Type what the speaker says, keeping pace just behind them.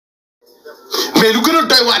mais lu gën a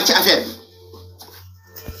doy waar ci affaire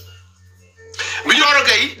bi Nioro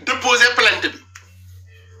Gaye déposé plainte bi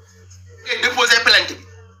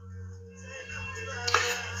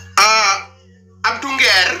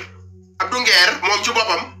Abdou Nguer moom ci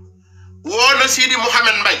boppam woo na Sidi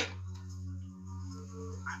Mouhamed Mbaye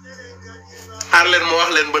xaar leen ma wax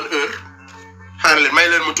leen ban heure xaar leen may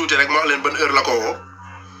leen ma tuuti rek ma wax leen ban heure la ko woo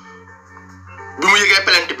bi mu yëgee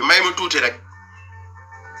plainte bi may ma tuuti rek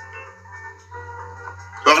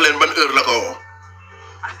wax leen ban heure la ko woo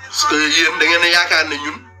parce que yéen da ngeen a yaakaar ne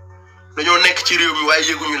ñun dañoo nekk ci réew mi waaye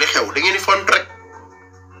yëguñu li xew da ngeen di font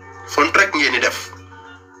rek ngeen di def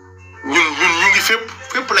ñun ñu ngi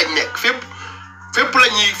fépp lañ nekk fépp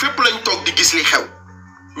lañ toog di gis li xew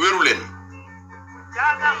wéru leen.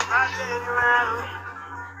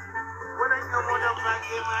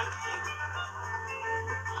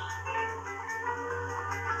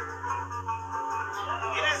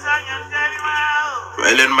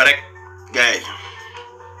 waaye leen ma rek gars yi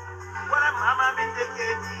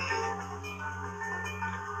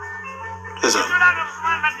c'est ça.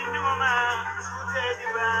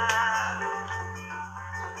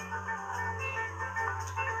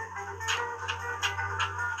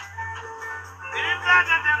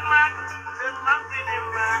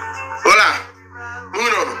 voilà mu ngi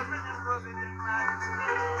noonu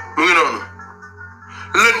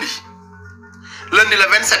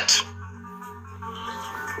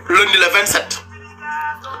lundi le 27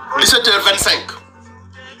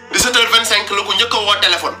 17h25 la ko njëkk a woo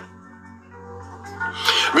téléphone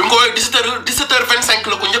bi mu ko woowee 17h25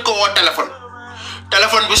 la ko njëkk a woo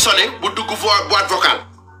téléphone bi sonné bu dugg boîte vocale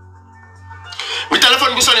bi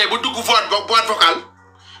téléphone bi sonné bu dugg boîte vocale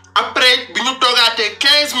après bi ñu toogaatee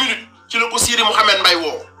 15 minutes ci la ko Sidi Mouhamed Mbaye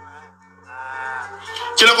woo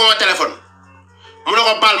ci la ko woo téléphone mu ne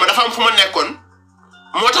ko baal ma dafa am fu ma nekkoon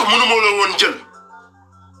moo tax mënuma la woon jël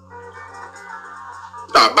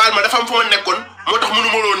waaw baal ma dafa am fu ma nekkoon moo tax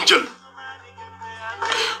mënuma la woon jël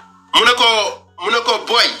mu ne ko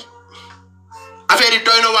booy affaire yi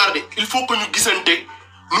doy na waar de il faut que ñu gisante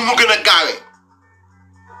nu mu gën a gaawee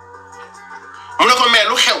mu ne ko mais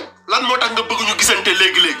lu xew lan moo tax nga bëgg ñu gisante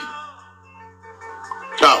léegi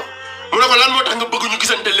waaw mu ne ko lan moo tax nga bëgg ñu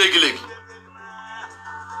gisante léegi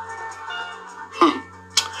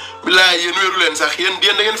bilaay yéen wéeru leen sax yéen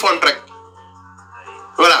da ngeen font rek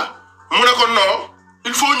voilà mu ne ko non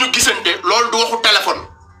il faut ñu gisante loolu du waxu téléphone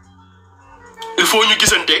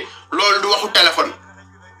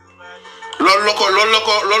loolu la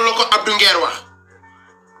ko Abdou Nguer wax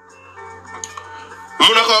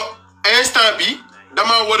mu ne ko instant bi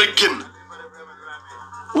dama war a génn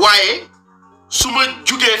waaye su ma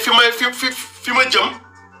jugee fi ma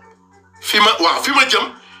jëm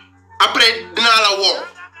après dinaa la woo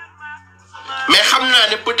mais xam naa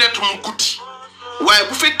ne peut-être mu guddi waaye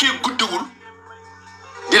bu fekkee guddiwul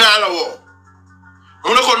dinaa la woo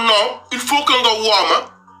mu ne ko non il faut que nga woo ma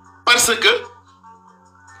parce que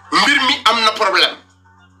mbir mi am na problème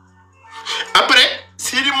après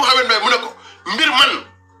Sidi Mouhamed Mbaye mu ne ko mbir man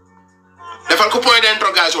defal ko point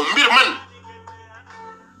d'interrogation mbir man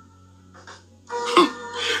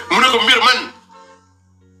mu ne ko mbir man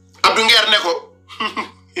Abdou Nguer ne ko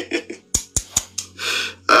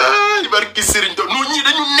ay barki Serigne to no ñii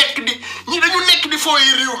dañu nekk di fooy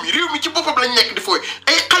réew mi ci boppam lañ nekk di fooy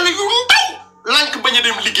ay xale yu ndaw lank bañ a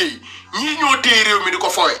dem liggéey ñii ñoo téye réew mi di ko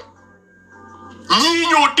fooye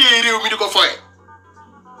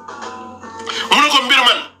mu ne ko mbir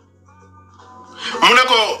man mu ne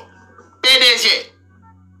ko PDG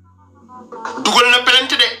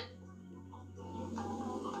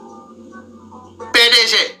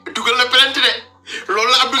dugal na plainte de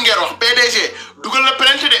loolu la Abdou Nguer wax PDG dugal na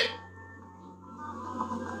plainte de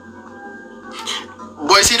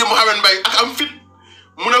booy Sidi Mouhamed Mbaye ak am fit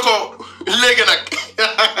mu ne ko léegi nag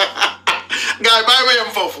gars yi bàyyi ma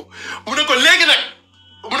yem foofu mu ne ko léegi nag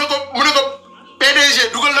mu ne ko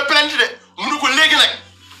PDG dugal na plainte de mu ne ko léegi nag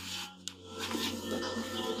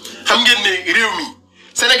xam ngeen ne réew mi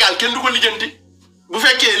Sénégal kenn du ko lijjanti bu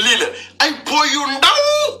fekkee lii la ay boy yu ndaw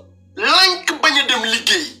lank bañ a dem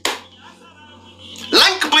liggéey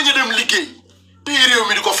te réew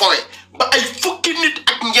mi di ko fowe ba ay fukki nit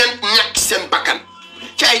ak ñeent ñàkk seen bakkan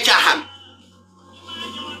ci ay caaxaan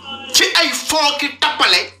ci ay fooki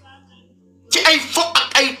tappale ci ay fo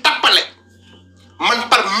ak ay tappale man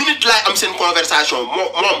par minute laay am seen conversation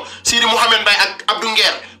moom Sidi Mouhamed Mbaye ak Abdou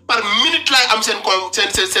Nguer par minute laay am seen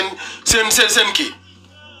kii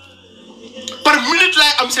par minute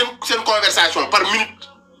laay am seen conversation par minute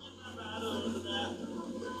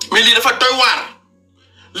mais lii dafa doy waar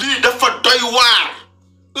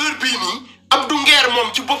heure bii nii Abdou Nguer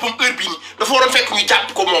moom ci boppam heure bii nii dafa waroon fekk ñu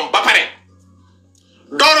jàpp ko moom ba pare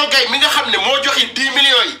Doro Gaye mi nga xam ne moo joxe 10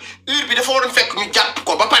 millions yi heure bi dafa waroon fekk ñu jàpp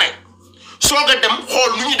ko ba pare soog a dem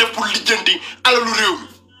xool nu ñuy def pour lijjanti alalu réew mi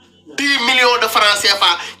 10 millions de francs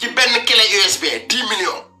CFA ci benn clé USB 10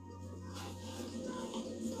 millions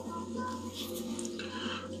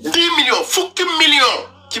 10 millions fukki millions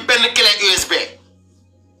ci benn clé USB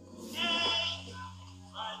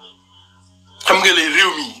xam nga lay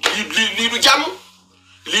réew mi lii du jàmm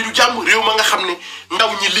réew ma nga xam ne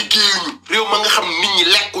ndaw ñi liggéeyuñu réew ma nga xam ne nit ñi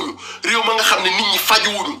lekkuñu réew ma nga xam ne nit ñi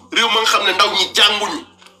fajuwuñu réew ma nga xam ne ndaw ñi jànguñu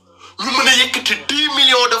ñu mën a yëkkati 10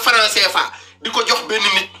 millions de francs CFA di ko jox benn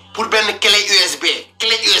nit pour benn clé USB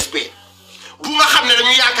bu nga xam ne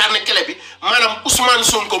dañu yaakaar ne clé bi maanaam Ousmane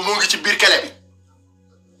Sonko moo ngi ci biir clé bi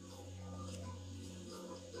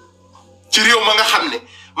ci réew ma nga xam ne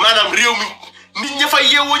maanaam réew mi nit ña fa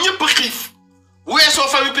yeewoo ñëpp xiif weesoo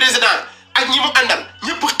famille président ak ñi mu àndal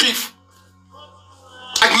ñëpp xiif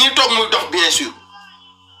ak ñi toog muy dox bien sûr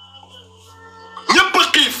ñëpp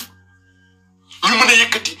xiif ñu mën a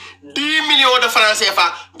yëkkati 10 millions de francs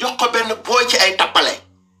CFA jox ko benn booy ci ay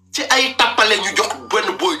tappale ñu jox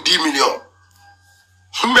benn booy 10 millions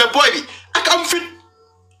mais booy bi ak am fit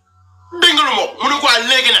dégg nga lu mo mu ne ko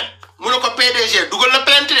léegi nag mu ne ko PDG dugal na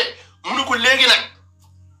plainte de mu ne ko léegi nag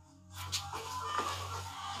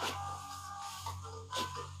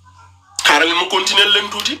xaaral mu continuer leen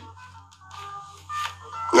tuuti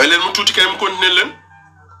nga leen mu tuuti kay mu continuer leen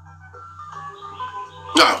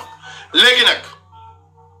waaw léegi nag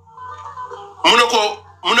mu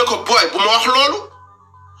ne ko booy bu ma wax loolu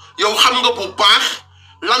yow xam nga bu baax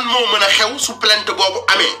lan moo mën a xew su plainte boobu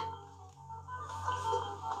amee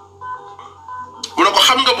mu ne ko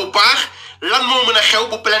xam nga bu baax lan moo mën a xew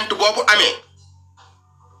bu plainte boobu amee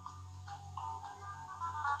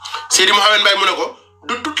Sidi Mouhamed Mbaye mu ne ko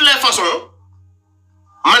de toutes les façons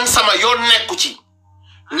man sama yoon nekku ci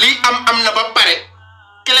lii am na ba pare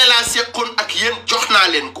kele laa seqoon ak yéen jox naa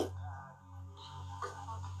leen ko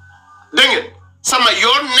dégg ngeen sama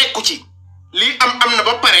yoon nekku ci lii am na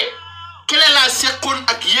ba pare kele laa seqoon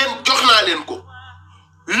ak yéen jox naa leen ko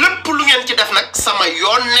lépp lu ngeen ci def nag sama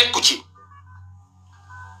yoon nekku ci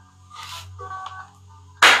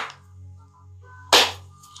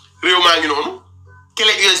réew maa ngi noonu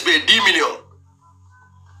clé USB 10 millions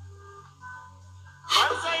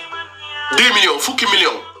 10 millions fukki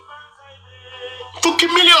millions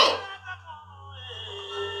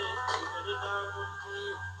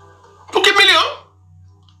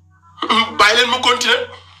bàyyi leen mu continuer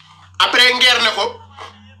après ngeer ne ko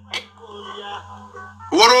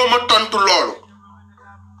waroo ma tontu loolu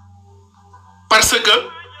parce que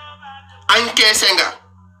encaissé nga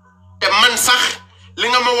te man sax li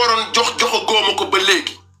nga ma waroon jox góoma ko ba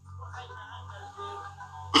léegi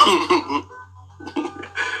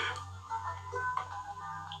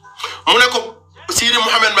mu ne ko Sidi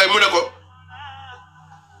Mouhamed Mbaye mu ne ko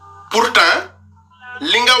pourtant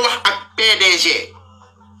li nga wax ak PDG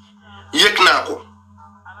yëg naa ko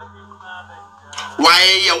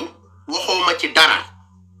waaye yow waxoo ma ci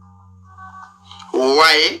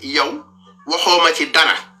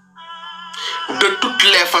dara de toutes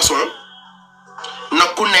les façons na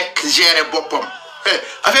ku nekk gérer boppam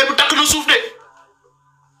affaire bi takk na suuf de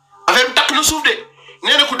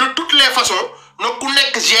nee na ko de toutes les façons na ku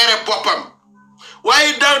nekk gérer boppam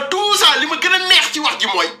waaye dans tout ça li ma gën a neex ci wax ji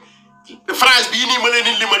mooy phrase bii nii ma leen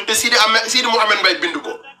di limal te Sidi Mouhamed Mbaye bind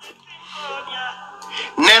ko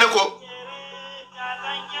nee na ko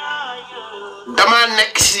dama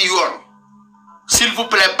nekk si yoon s'il vous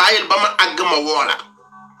plaît bàyyil ba ma àgg ma woola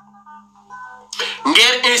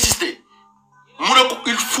ngeer insister mu ne ko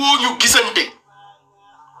il faut ñu gisante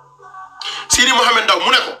Sidi Mouhamed Ndaw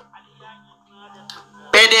mu ne ko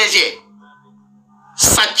PDG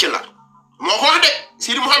sàcc la moo ko wax de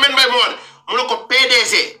Sidi Mouhamed Mbaye moo wax de mu ne ko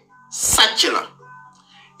PDG sàcc la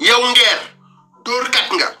yow ngeer dóorkat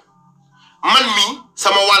nga man mi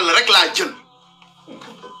sama wàll rek laa jël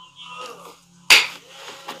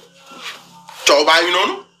coow baa ngi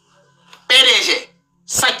noonu PDG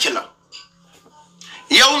sàcc la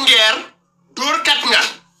yow ngeer dóorkat nga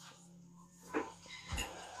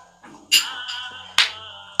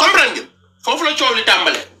comprendre nga foofu la coow li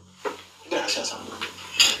tàmbale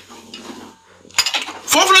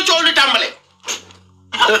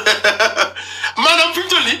maanaam fi mu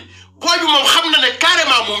toll nii booy bi moom xam na ne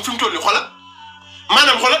carrément moom fi mu toll nii xoolal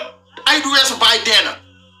maanaam xoolal ay du weesu baay dee na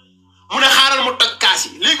mu ne xaaral mu toj kaas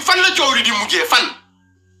yi léegi fan la coow li di mujjee fan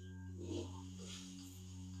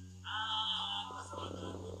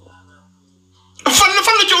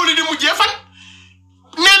la coow li di mujjee fan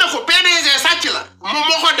nee na ko PDG sàcc la moom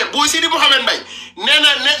moo ko def boo Sidi Mouhamed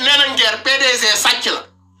père PDG sàcc la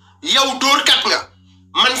yow dóorkat nga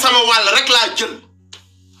man sama wàll rek laa jël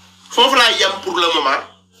foofu laa yem pour le moment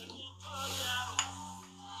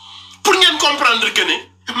pour ngeen comprendre que ne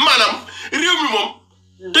maanaam réew mi moom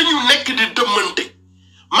dañu nekk di dëmmante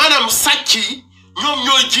maanaam sàcc yi ñoom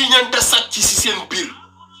ñooy jiiñante sàcc si seen biir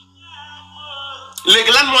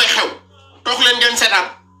léegi lan mooy xew toog leen ngeen seetaan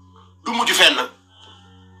du mujj fenn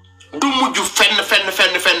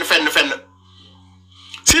fenn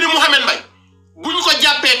Sidi Mouhamed Mbaye bu ñu ko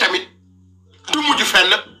jàppee tamit du mujj fenn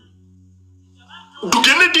du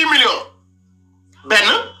génn 10 millions benn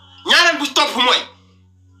ñaareel bu topp mooy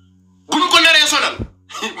bu ñu ko naree sonal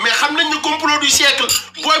mais xam nañ ne complot du siècle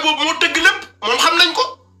booy boobu moo tëgg lépp moom xam nañ ko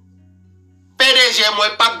PDG mooy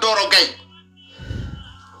Pape Doro Gaye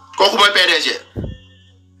kooku mooy PDG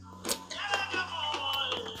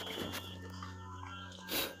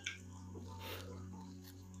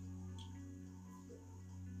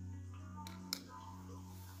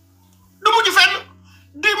du mujj fenn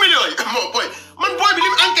 10 millions yi moo booy man booy bi li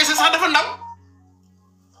mu encaissé sax dafa ndaw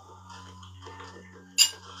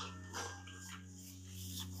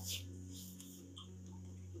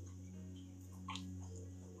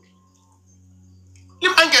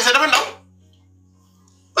encaissé dafa ndaw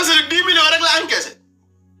parce que 10 millions rek la encaissé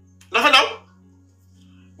dafa ndaw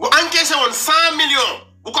bu encaissé woon 100 millions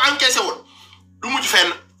bu ko encaissé woon du mujj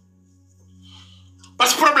fenn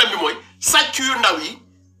parce que problème bi mooy sàcc yu ndaw yi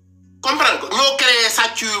comprendre ko ñoo créé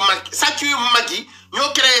sàcc yu mag yi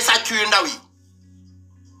ñoo créé sàcc yu ndaw yi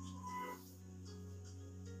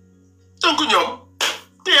donc ñoom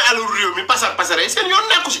te alalu réew mi pasare seen yoon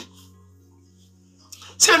nekku si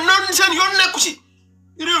seen yoon nekku si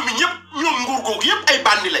réew mi ñëpp ñoom nguur googu yëpp ay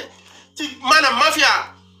bandi lañ ci maanaam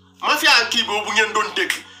mafia kii boobu ngeen doon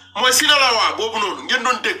dégg mooy Sinaloa boobu noonu ngeen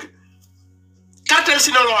doon dégg cartel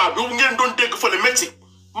Sinaloa boobu ngeen doon dégg fële Mexique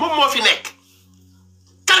moom moo fi nekk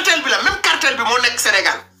cartel bi la même cartel bi moo nekk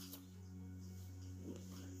Sénégal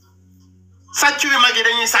sàcc yu mag yi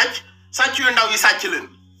dañuy sàcc yu ndaw yi sàcc leen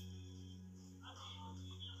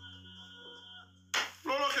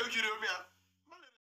looloo xew ci réew mi